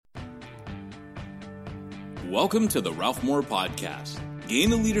Welcome to the Ralph Moore Podcast.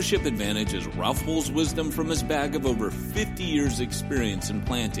 Gain a leadership advantage as Ralph pulls wisdom from his bag of over 50 years' experience in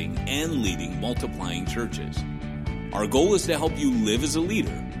planting and leading multiplying churches. Our goal is to help you live as a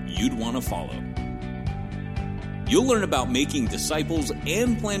leader you'd want to follow. You'll learn about making disciples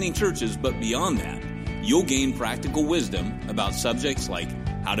and planting churches, but beyond that, you'll gain practical wisdom about subjects like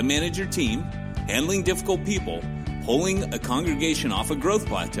how to manage your team, handling difficult people, pulling a congregation off a growth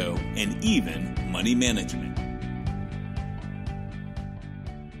plateau, and even money management.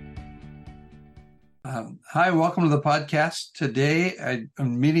 Hi, welcome to the podcast. Today,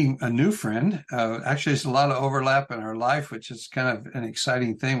 I'm meeting a new friend. Actually, there's a lot of overlap in our life, which is kind of an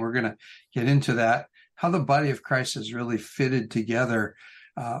exciting thing. We're going to get into that. How the body of Christ has really fitted together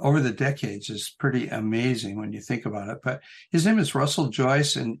over the decades is pretty amazing when you think about it. But his name is Russell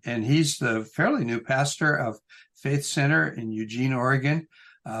Joyce, and he's the fairly new pastor of Faith Center in Eugene, Oregon.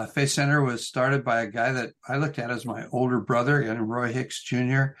 Faith Center was started by a guy that I looked at as my older brother, Roy Hicks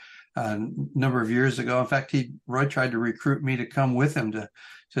Jr., a number of years ago. In fact, Roy tried to recruit me to come with him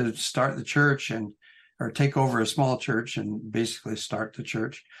to start the church or take over a small church and basically start the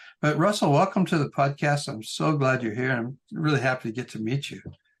church. But Russell, welcome to the podcast. I'm so glad you're here. I'm really happy to get to meet you.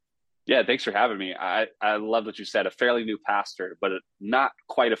 Yeah, thanks for having me. I love what you said, a fairly new pastor, but not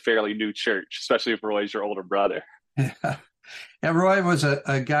quite a fairly new church, especially if Roy's your older brother. Yeah. And Roy was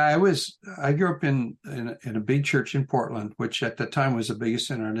a guy. I grew up in a big church in Portland, which at the time was the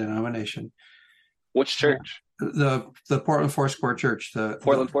biggest in our denomination. Which church? The Portland Foursquare Church.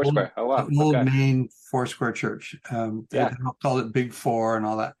 Portland Foursquare. Oh wow. The old main Foursquare Church. They called it Big Four and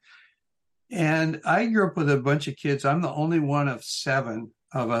all that. And I grew up with a bunch of kids. I'm the only one of 7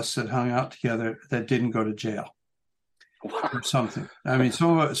 of us that hung out together that didn't go to jail or something. I mean,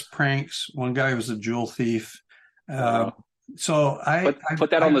 some of it was pranks. One guy was a jewel thief. So I put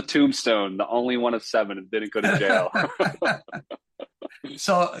that on the tombstone. The only one of 7 that didn't go to jail.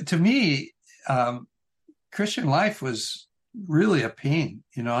 So to me, Christian life was really a pain.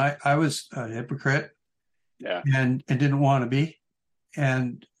 You know, I was a hypocrite, and didn't want to be.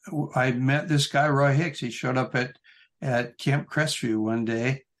 And I met this guy, Roy Hicks. He showed up at Camp Crestview one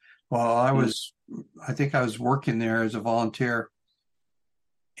day while I think I was working there as a volunteer.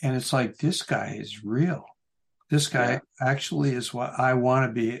 And it's like, this guy is real. This guy actually is what I want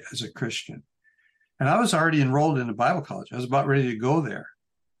to be as a Christian. And I was already enrolled in a Bible college. I was about ready to go there.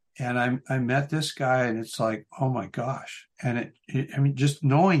 And I met this guy, and it's like, oh my gosh. And just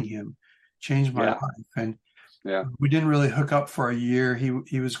knowing him changed my life. And we didn't really hook up for a year.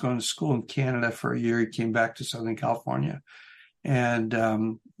 He was going to school in Canada for a year. He came back to Southern California. And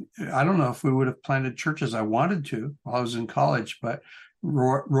I don't know if we would have planted churches I wanted to while I was in college, but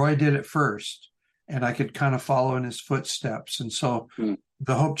Roy did it first. And I could kind of follow in his footsteps. And so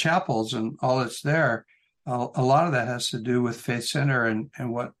the Hope Chapels and all that's there, a lot of that has to do with Faith Center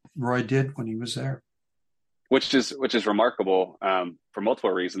and what Roy did when he was there. Which is remarkable for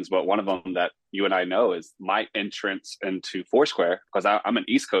multiple reasons. But one of them that you and I know is my entrance into Foursquare, because I'm an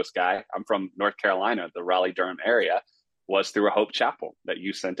East Coast guy. I'm from North Carolina, the Raleigh-Durham area, was through a Hope Chapel that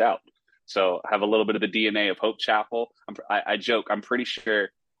you sent out. So I have a little bit of the DNA of Hope Chapel. I joke, I'm pretty sure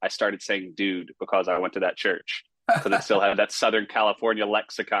I started saying dude because I went to that church, because it still had that Southern California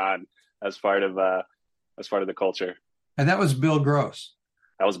lexicon as part of the culture. And that was Bill Gross.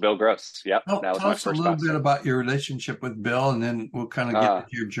 That was Bill Gross. Yep. Tell us a little bit about your relationship with Bill, and then we'll kind of get into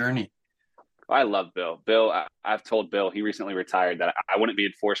your journey. I love Bill. I've told Bill, he recently retired, that I wouldn't be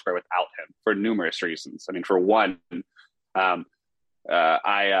in Foursquare without him for numerous reasons. I mean, for one, my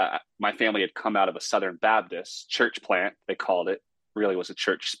family had come out of a Southern Baptist church plant, they called it. Really was a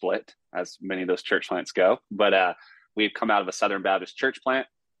church split, as many of those church plants go. But we had come out of a Southern Baptist church plant,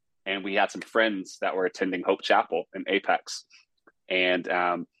 and we had some friends that were attending Hope Chapel in Apex. And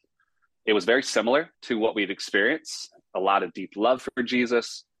it was very similar to what we'd experienced, a lot of deep love for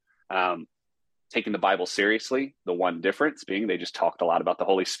Jesus, taking the Bible seriously. The one difference being they just talked a lot about the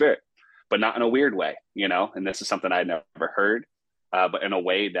Holy Spirit, but not in a weird way, and this is something I'd never heard, but in a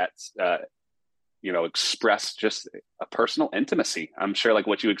way that's, expressed just a personal intimacy. I'm sure like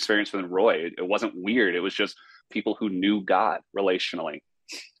what you experienced with Roy, it wasn't weird. It was just people who knew God relationally.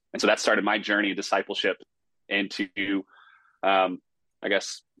 And so that started my journey of discipleship into, I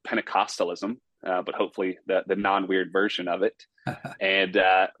guess, Pentecostalism, but hopefully the non-weird version of it. And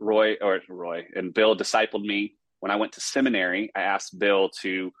Roy and Bill discipled me. When I went to seminary, I asked Bill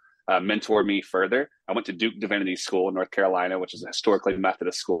to mentor me further. I went to Duke Divinity School in North Carolina, which is a historically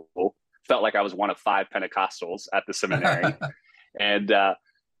Methodist school. Felt like I was one of 5 Pentecostals at the seminary. And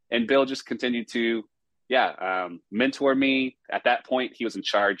Bill just continued to, mentor me. At that point, he was in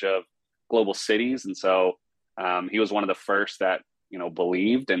charge of global cities. And so He was one of the first that,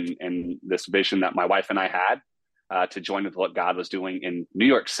 believed in this vision that my wife and I had to join with what God was doing in New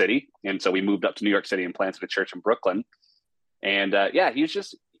York City. And so we moved up to New York City and planted a church in Brooklyn. And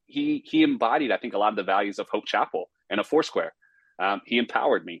he embodied, I think, a lot of the values of Hope Chapel and of Foursquare. He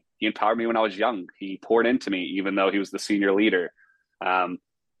empowered me. He empowered me when I was young. He poured into me, even though he was the senior leader.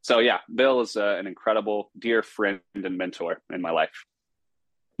 Bill is an incredible, dear friend and mentor in my life.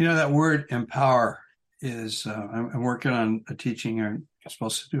 That word empower is, I'm working on a teaching I'm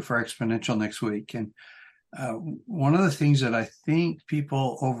supposed to do for Exponential next week. And one of the things that I think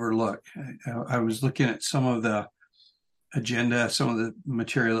people overlook, I was looking at some of the agenda, some of the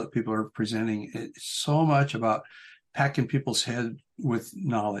material that people are presenting. It's so much about packing people's head with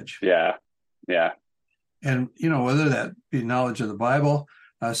knowledge. Yeah. And, whether that be knowledge of the Bible.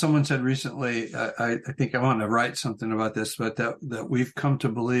 Someone said recently, I think I want to write something about this, but that we've come to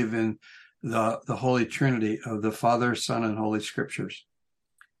believe in the Holy Trinity of the Father, Son, and Holy Scriptures.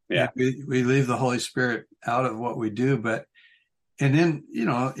 Yeah. And we leave the Holy Spirit out of what we do. And then,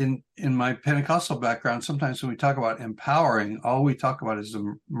 in my Pentecostal background, sometimes when we talk about empowering, all we talk about is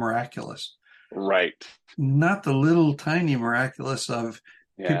the miraculous. Right. Not the little tiny miraculous of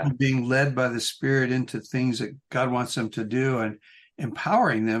people being led by the Spirit into things that God wants them to do, and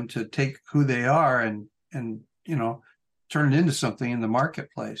empowering them to take who they are and turn it into something in the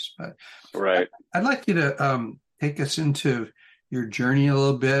marketplace. But right. I'd like you to take us into your journey a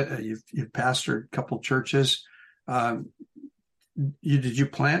little bit. You've pastored a couple churches. Did you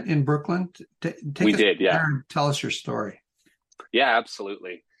plant in Brooklyn? We did, yeah. And tell us your story. Yeah,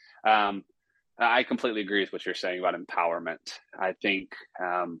 absolutely. I completely agree with what you're saying about empowerment. I think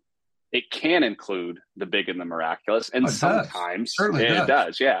it can include the big and the miraculous, and sometimes it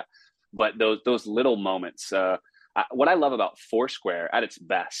does, yeah. But those little moments. What I love about Foursquare at its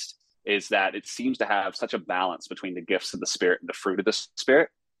best is that it seems to have such a balance between the gifts of the Spirit and the fruit of the Spirit.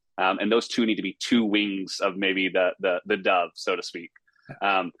 And those two need to be two wings of maybe the dove, so to speak.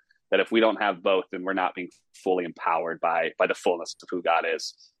 That if we don't have both, then we're not being fully empowered by the fullness of who God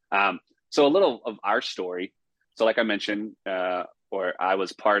is. So a little of our story. So like I mentioned, or I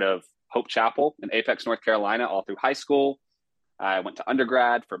was part of Hope Chapel in Apex, North Carolina, all through high school. I went to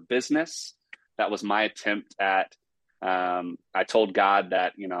undergrad for business. That was my attempt at, I told God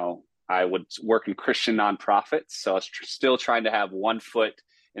that, I would work in Christian nonprofits. So I was still trying to have one foot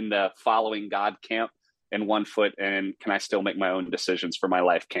in the following God camp and one foot in, can I still make my own decisions for my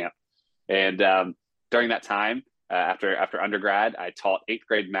life camp? And during that time, after undergrad, I taught 8th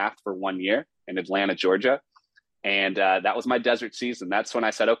grade math for 1 year in Atlanta, Georgia. And that was my desert season. That's when I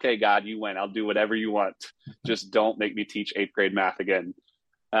said, okay, God, you win. I'll do whatever you want. Just don't make me teach 8th grade math again.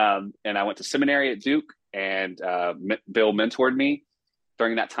 And I went to seminary at Duke, and Bill mentored me.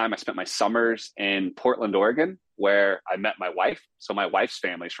 During that time, I spent my summers in Portland, Oregon, where I met my wife. So my wife's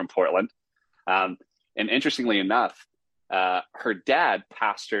family's from Portland. And interestingly enough, her dad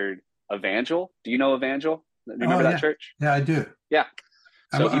pastored Evangel. Do you know Evangel? Do you remember that church? Yeah, I do. Yeah.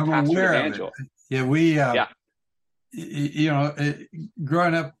 So I'm aware Evangel. Of it. Yeah,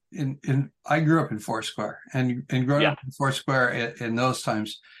 growing up I grew up in Foursquare, and growing up in Foursquare in those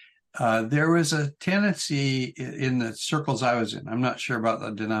times, there was a tendency in the circles I was in. I'm not sure about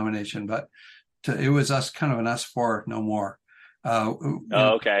the denomination, but it was kind of an us four, no more.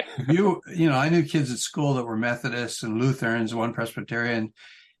 Okay. I knew kids at school that were Methodists and Lutherans, one Presbyterian,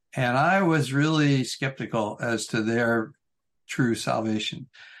 and I was really skeptical as to their true salvation.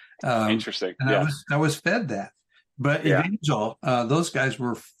 Interesting. And I was fed that. But Evangel, those guys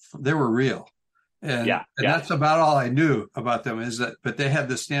were real. And that's about all I knew about them, but they had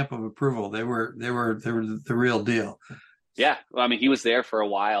the stamp of approval. They were the real deal. Yeah. Well, he was there for a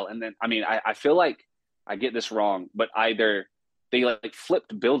while. And then, I feel like I get this wrong, but either they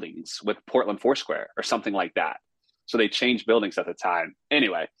flipped buildings with Portland Foursquare or something like that. So they changed buildings at the time.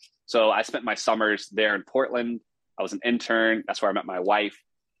 Anyway, so I spent my summers there in Portland. I was an intern. That's where I met my wife.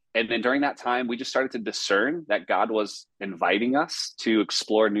 And then during that time, we just started to discern that God was inviting us to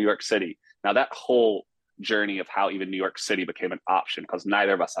explore New York City. Now, that whole journey of how even New York City became an option, because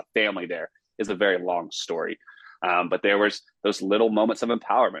neither of us have family there, is a very long story. But there was those little moments of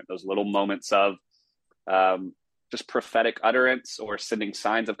empowerment, those little moments of just prophetic utterance or sending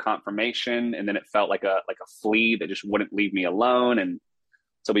signs of confirmation. And then it felt like a flea that just wouldn't leave me alone. And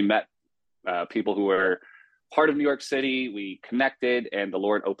so we met people who were part of New York City. We connected, and the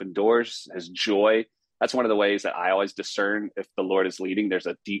Lord opened doors. His joy. That's one of the ways that I always discern if the Lord is leading. There's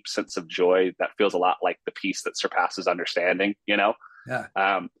a deep sense of joy that feels a lot like the peace that surpasses understanding,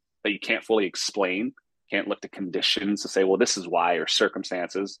 that you can't fully explain. Can't look to conditions to say, well, this is why, or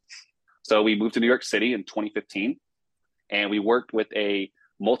circumstances. So we moved to New York City in 2015, and we worked with a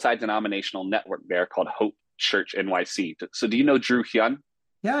multi-denominational network there called Hope Church NYC. So do you know Drew Hyun?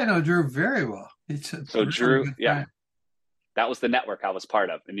 Yeah, I know Drew very well. It's a So really Drew, good yeah, friend. that was the network I was part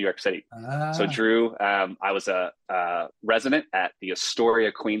of in New York City. So Ah, Drew, I was a resident at the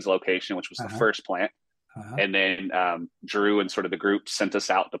Astoria, Queens location, which was the first plant. And then Drew and sort of the group sent us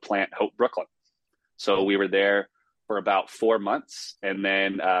out to plant Hope Brooklyn. So we were there for about 4 months. And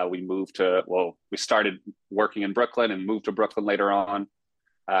then we started working in Brooklyn and moved to Brooklyn later on,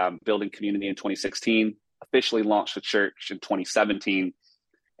 building community in 2016, officially launched the church in 2017,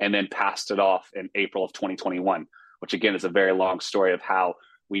 and then passed it off in April of 2021, which again is a very long story of how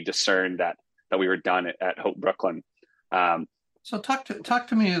we discerned that we were done at Hope Brooklyn. So talk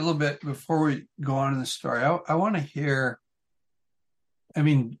to me a little bit before we go on in the story. I want to hear. I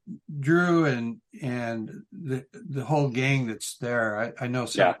mean, Drew and the whole gang that's there. I know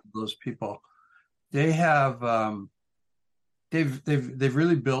some of those people. They have they've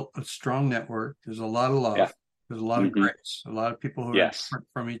really built a strong network. There's a lot of love. Yeah. There's a lot of grace. A lot of people who are different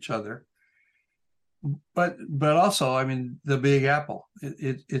from each other. But also, I mean, the Big Apple.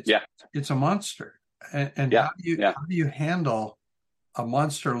 It's a monster. And how do you handle a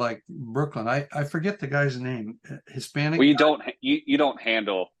monster like Brooklyn? I forget the guy's name. Hispanic. Well, you don't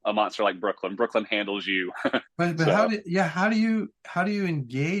handle a monster like Brooklyn. Brooklyn handles you. but so. How do you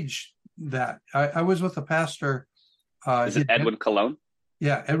engage that? I was with a pastor. Is it Edwin Cologne?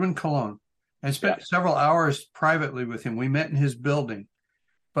 Yeah, Edwin Cologne. I spent several hours privately with him. We met in his building.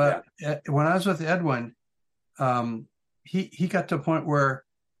 But when I was with Edwin, he got to a point where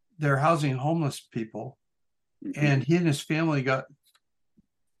they're housing homeless people, and he and his family got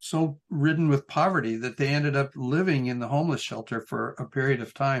so ridden with poverty that they ended up living in the homeless shelter for a period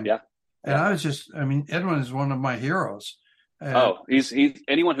of time. Yeah. And Edwin is one of my heroes. He's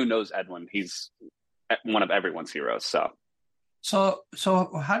anyone who knows Edwin, he's one of everyone's heroes. So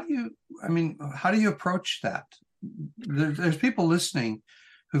how do you approach that? There's people listening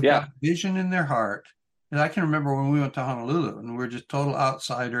who've got vision in their heart. And I can remember when we went to Honolulu and we were just total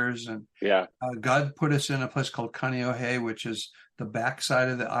outsiders. And God put us in a place called Kaneohe, which is the backside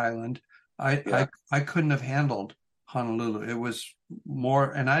of the island. I couldn't have handled Honolulu. It was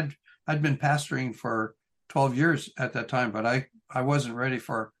more, and I'd been pastoring for 12 years at that time, but I wasn't ready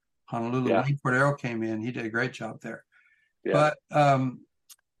for Honolulu. Yeah. When Cordero came in, he did a great job there. Yeah. But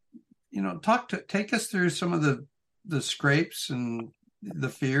take us through some of the scrapes and the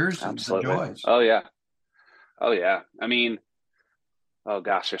fears and the joys. Oh yeah. I mean, oh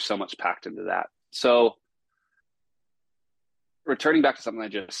gosh, there's so much packed into that. So returning back to something I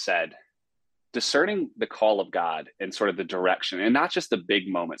just said, discerning the call of God and sort of the direction, and not just the big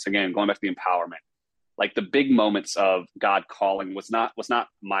moments. Again, going back to the empowerment, like the big moments of God calling was not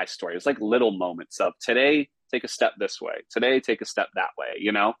my story. It was like little moments of today, take a step this way. Today, take a step that way.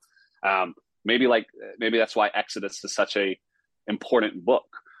 Maybe that's why Exodus is such a important book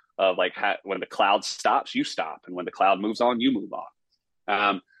of like when the cloud stops, you stop. And when the cloud moves on, you move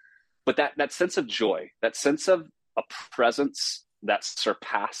on. But that sense of joy, that sense of a presence that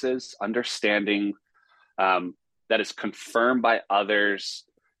surpasses understanding, that is confirmed by others,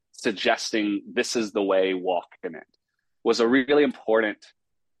 suggesting this is the way, walk in it, was a really important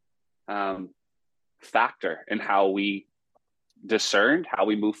factor in how we discerned, how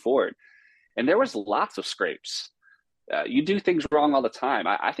we move forward. And there was lots of scrapes. You do things wrong all the time.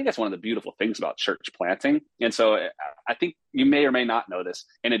 I think that's one of the beautiful things about church planting. And so I think you may or may not know this.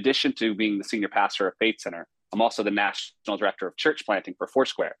 In addition to being the senior pastor of Faith Center, I'm also the national director of church planting for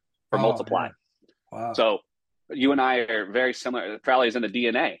Foursquare, for Multiply. Yeah. Wow. So you and I are very similar. It probably is in the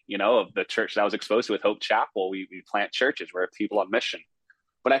DNA, of the church that I was exposed to with Hope Chapel. We plant churches. We're people on mission.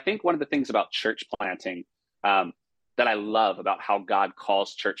 But I think one of the things about church planting that I love about how God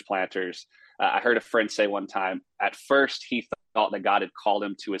calls church planters, I heard a friend say one time, at first he thought that God had called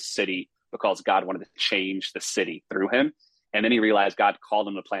him to a city because God wanted to change the city through him. And then he realized God called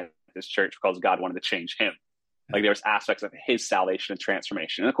him to plant this church because God wanted to change him. Like there's aspects of his salvation and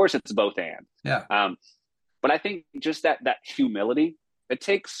transformation. And of course it's both and. Yeah. But I think just that humility, it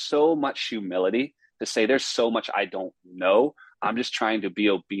takes so much humility to say there's so much I don't know. I'm just trying to be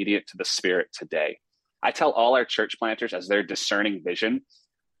obedient to the Spirit today. I tell all our church planters as they're discerning vision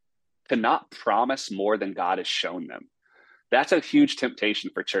to not promise more than God has shown them. That's a huge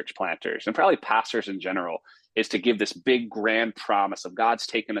temptation for church planters and probably pastors in general, is to give this big grand promise of God's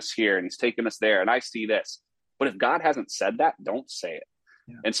taken us here and he's taken us there and I see this. But if God hasn't said that, don't say it.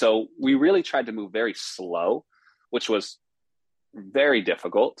 Yeah. And so we really tried to move very slow, which was very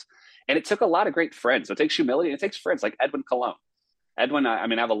difficult. And it took a lot of great friends. It takes humility. And it takes friends like Edwin Cologne. Edwin, I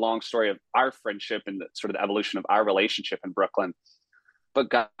mean, I have a long story of our friendship and the sort of the evolution of our relationship in Brooklyn. But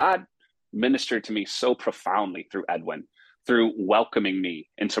God ministered to me so profoundly through Edwin, through welcoming me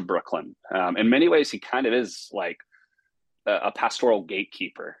into Brooklyn. In many ways, he kind of is like a pastoral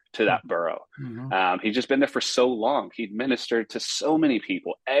gatekeeper to that borough. He'd just been there for so long. He'd ministered to so many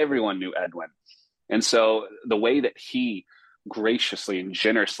people. Everyone knew Edwin. And so the way that he graciously and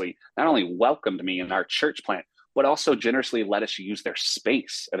generously not only welcomed me in our church plant, but also generously let us use their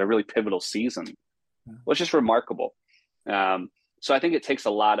space at a really pivotal season was just remarkable. So I think it takes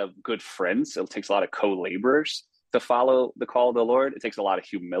a lot of good friends. It takes a lot of co-laborers to follow the call of the Lord. It takes a lot of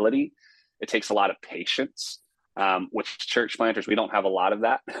humility. It takes a lot of patience. Which church planters, we don't have a lot of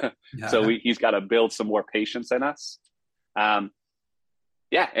that. So he's got to build some more patience in us. And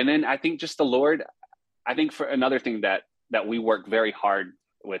then I think just the Lord, I think for another thing that we work very hard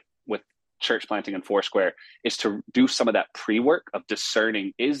with church planting and Foursquare is to do some of that pre-work of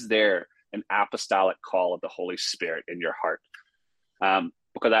discerning, is there an apostolic call of the Holy Spirit in your heart?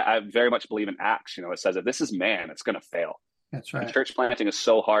 Because I very much believe in Acts, it says that this is man, it's going to fail. That's right. And church planting is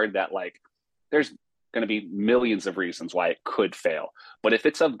so hard that like, there's going to be millions of reasons why it could fail. But if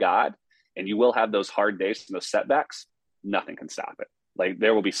it's of God and you will have those hard days and those setbacks, nothing can stop it. Like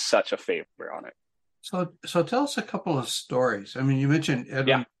there will be such a favor on it. So tell us a couple of stories. I mean, you mentioned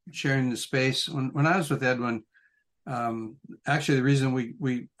Edwin sharing the space. When I was with Edwin, actually the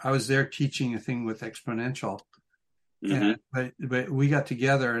reason I was there teaching a thing with Exponential, but we got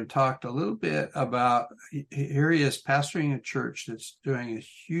together and talked a little bit about, here he is pastoring a church that's doing a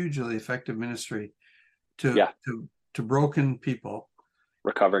hugely effective ministry to broken people,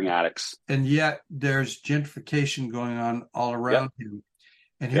 recovering addicts, and yet there's gentrification going on all around him.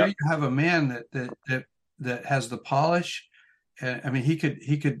 And here you have a man that has the polish. I mean, he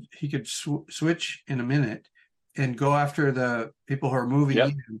could switch in a minute and go after the people who are moving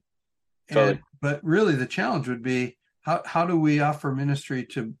in. Totally. But really, the challenge would be how do we offer ministry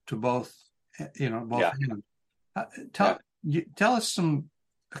to both both ends? Tell us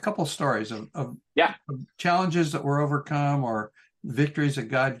a couple of stories of challenges that were overcome or victories that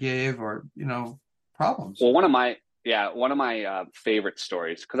God gave, or problems. Well, one of my favorite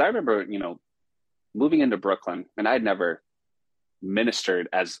stories, because I remember moving into Brooklyn, and I'd never ministered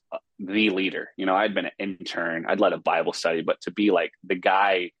as the leader. I'd been an intern, I'd led a Bible study, but to be like the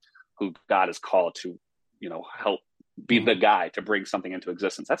guy who God has called to help be the guy to bring something into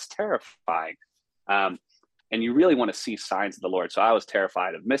existence, that's terrifying. And you really want to see signs of the Lord. So I was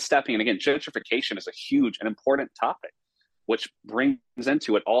terrified of misstepping. And again, gentrification is a huge and important topic, which brings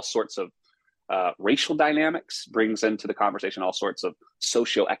into it all sorts of racial dynamics, brings into the conversation all sorts of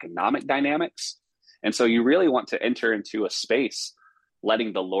socioeconomic dynamics. And so you really want to enter into a space,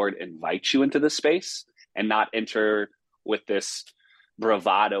 letting the Lord invite you into the space and not enter with this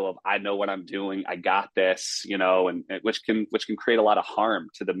bravado of, I know what I'm doing, I got this, and which can create a lot of harm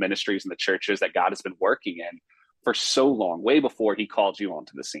to the ministries and the churches that God has been working in for so long, way before he called you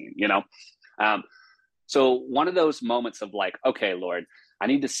onto the scene, So one of those moments of like, okay, Lord, I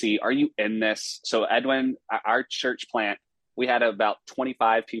need to see, are you in this? So Edwin, our church plant, we had about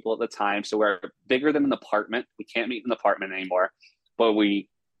 25 people at the time. So we're bigger than an apartment. We can't meet in an apartment anymore, but we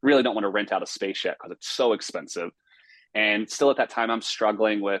really don't want to rent out a space yet because it's so expensive. And still at that time, I'm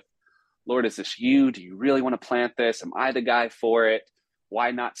struggling with, Lord, is this you? Do you really want to plant this? Am I the guy for it?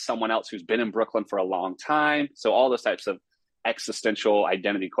 Why not someone else who's been in Brooklyn for a long time? So all those types of existential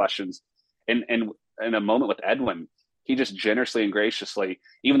identity questions. And in a moment with Edwin, he just generously and graciously,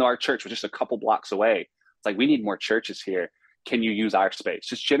 even though our church was just a couple blocks away, it's like, we need more churches here. Can you use our space?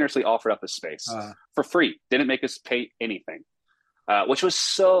 Just generously offered up his space for free. Didn't make us pay anything, which was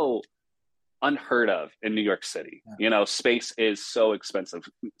so unheard of in New York City. Space is so expensive,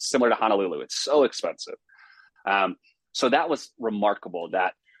 similar to Honolulu. It's so expensive. So that was remarkable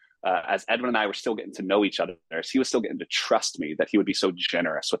that as Edwin and I were still getting to know each other, he was still getting to trust me that he would be so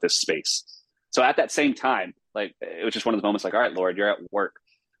generous with his space. So at that same time, like, it was just one of those moments like, all right, Lord, you're at work.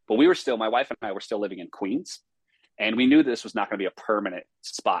 But my wife and I were still living in Queens. And we knew this was not going to be a permanent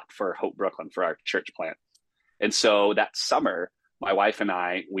spot for Hope Brooklyn, for our church plant. And so that summer, my wife and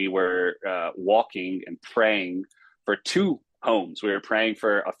I, we were walking and praying for two homes. We were praying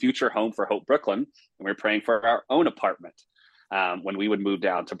for a future home for Hope Brooklyn, and we were praying for our own apartment when we would move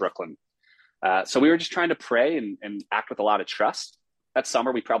down to Brooklyn. So we were just trying to pray and act with a lot of trust. That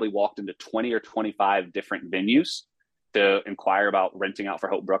summer, we probably walked into 20 or 25 different venues to inquire about renting out for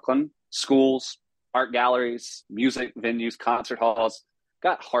Hope Brooklyn. Schools, art galleries, music venues, concert halls.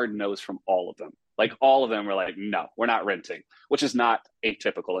 Got hard no's from all of them. Like, all of them were like, no, we're not renting, which is not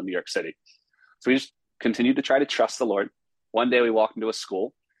atypical in New York City. So we just continued to try to trust the Lord. One day we walked into a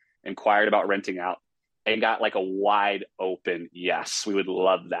school, inquired about renting out, and got like a wide open yes, we would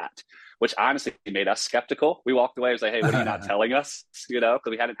love that, which honestly made us skeptical. We walked away and was like, hey, what are you not telling us? Because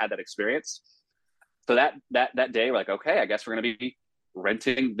we hadn't had that experience. So that day, we're like, okay, I guess we're going to be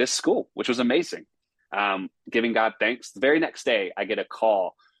renting this school, which was amazing. Giving God thanks. The very next day, I get a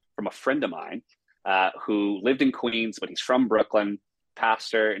call from a friend of mine who lived in Queens, but he's from Brooklyn,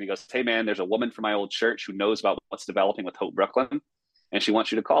 pastor. And he goes, hey, man, there's a woman from my old church who knows about what's developing with Hope Brooklyn, and she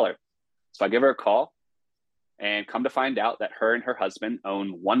wants you to call her. So I give her a call, and come to find out that her and her husband own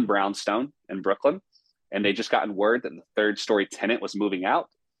one brownstone in Brooklyn, and they just gotten word that the third-story tenant was moving out.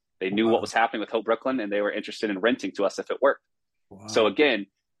 They knew what was happening with Hope Brooklyn, and they were interested in renting to us if it worked. Wow. So again,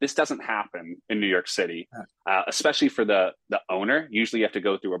 this doesn't happen in New York City, especially for the owner. Usually you have to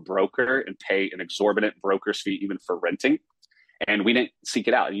go through a broker and pay an exorbitant broker's fee even for renting. And we didn't seek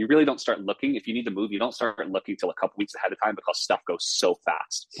it out. And you really don't start looking. If you need to move, you don't start looking till a couple weeks ahead of time because stuff goes so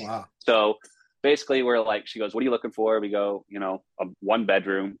fast. Wow. So basically we're like, she goes, what are you looking for? We go, a 1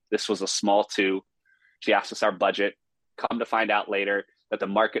 bedroom. This was a small 2. She asked us our budget. Come to find out later that the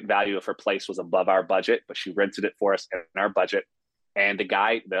market value of her place was above our budget, but she rented it for us in our budget. And the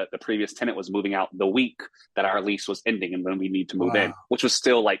guy, the previous tenant, was moving out the week that our lease was ending and when we need to move in, which was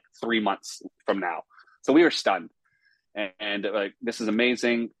still like 3 months from now. So we were stunned. And like, this is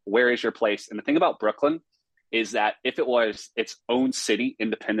amazing. Where is your place? And the thing about Brooklyn is that if it was its own city,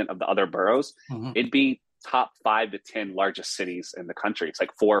 independent of the other boroughs, it'd be top 5 to 10 largest cities in the country. It's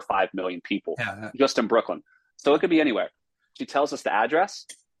like 4 or 5 million people just in Brooklyn. So it could be anywhere. She tells us the address.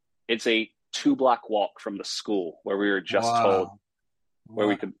 It's a 2-block walk from the school where we were just told where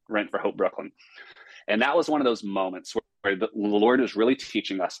we could rent for Hope Brooklyn. And that was one of those moments where the Lord was really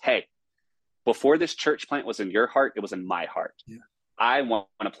teaching us, hey, before this church plant was in your heart, it was in my heart. Yeah. I want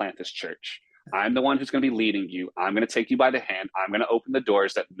to plant this church. I'm the one who's going to be leading you. I'm going to take you by the hand. I'm going to open the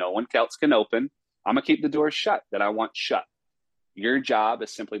doors that no one else can open. I'm going to keep the doors shut that I want shut. Your job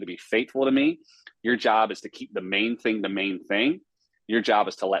is simply to be faithful to me. Your job is to keep the main thing the main thing. Your job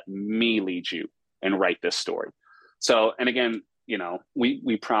is to let me lead you and write this story. So, and again,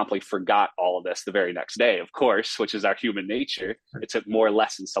 we promptly forgot all of this the very next day, of course, which is our human nature. It took more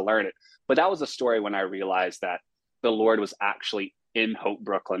lessons to learn it. But that was a story when I realized that the Lord was actually in Hope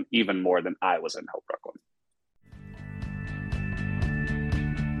Brooklyn even more than I was in Hope Brooklyn.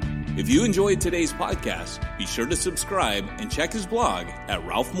 If you enjoyed today's podcast, be sure to subscribe and check his blog at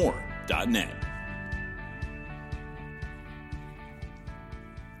ralphmoore.net.